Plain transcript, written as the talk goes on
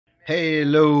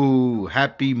Hello,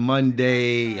 happy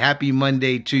Monday. Happy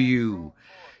Monday to you.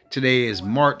 Today is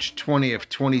March 20th,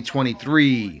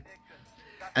 2023.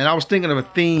 And I was thinking of a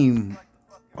theme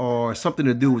or something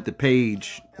to do with the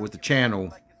page, with the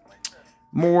channel,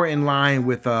 more in line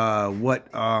with what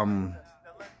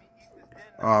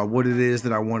it is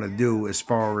that I want to do as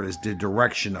far as the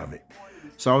direction of it.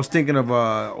 So I was thinking of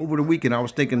over the weekend, I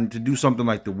was thinking to do something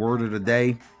like the word of the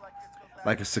day,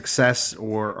 like a success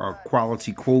or a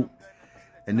quality quote.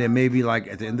 And then maybe like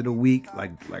at the end of the week,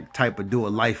 like do a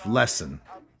life lesson,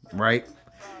 right?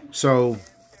 So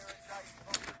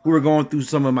we were going through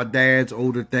some of my dad's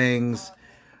older things,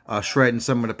 shredding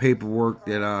some of the paperwork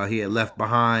that he had left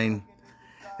behind.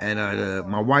 And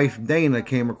my wife, Dana,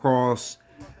 came across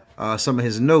some of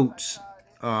his notes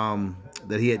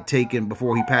that he had taken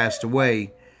before he passed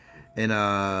away in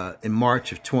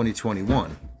March of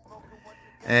 2021.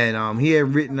 And he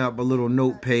had written up a little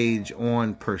note page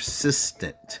on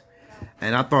persistent.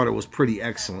 And I thought it was pretty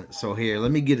excellent. So here, let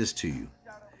me get this to you.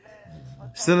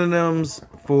 Synonyms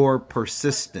for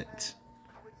persistent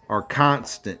are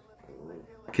constant,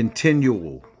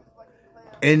 continual,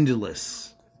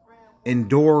 endless,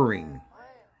 enduring,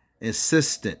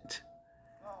 insistent,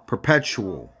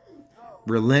 perpetual,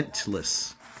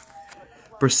 relentless.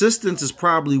 Persistence is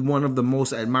probably one of the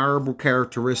most admirable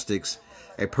characteristics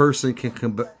a person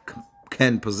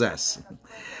can possess.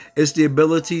 It's the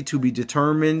ability to be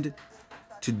determined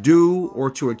to do or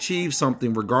to achieve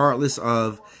something regardless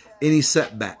of any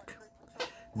setback.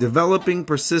 Developing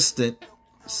persistence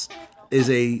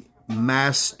is a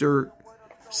master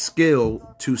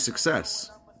skill to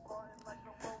success.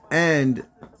 And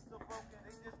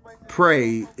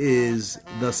pray is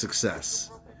the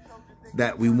success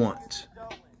that we want.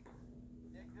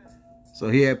 So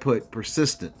here I put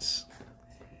persistence.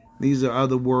 These are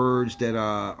other words that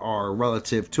are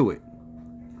relative to it.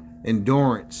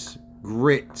 Endurance,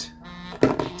 grit,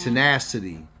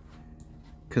 tenacity,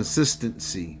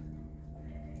 consistency,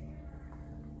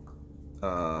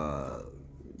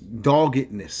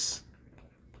 doggedness,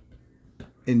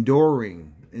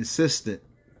 enduring, insistent,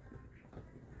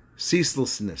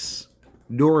 ceaselessness,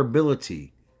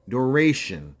 durability,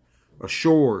 duration,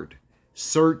 assured,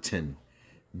 certain,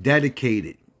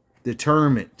 dedicated,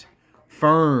 determined,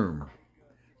 firm,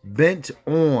 bent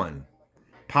on,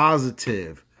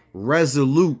 positive,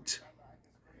 resolute,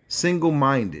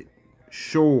 single-minded,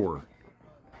 sure,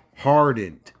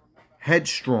 hardened,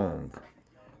 headstrong,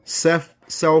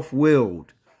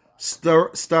 self-willed,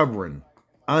 stubborn,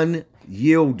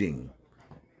 unyielding,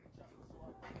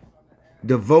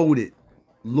 devoted,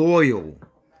 loyal,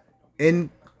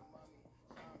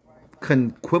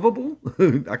 inconquivable.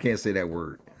 I can't say that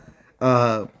word.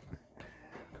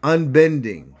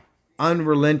 Unbending,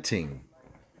 unrelenting,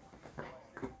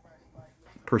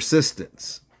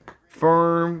 persistence,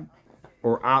 firm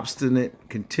or obstinate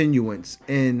continuance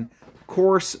in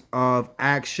course of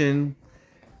action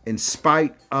in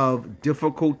spite of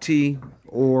difficulty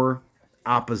or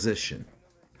opposition.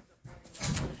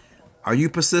 Are you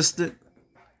persistent?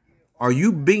 Are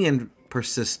you being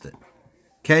persistent?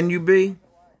 Can you be?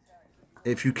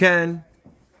 If you can,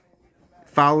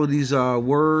 follow these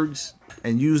words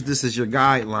and use this as your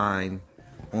guideline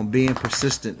on being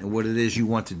persistent in what it is you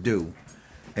want to do.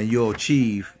 And you'll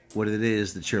achieve what it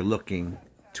is that you're looking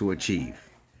to achieve.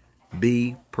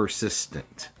 Be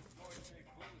persistent.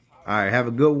 All right, have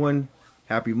a good one.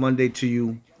 Happy Monday to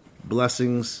you.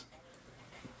 Blessings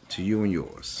to you and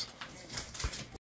yours.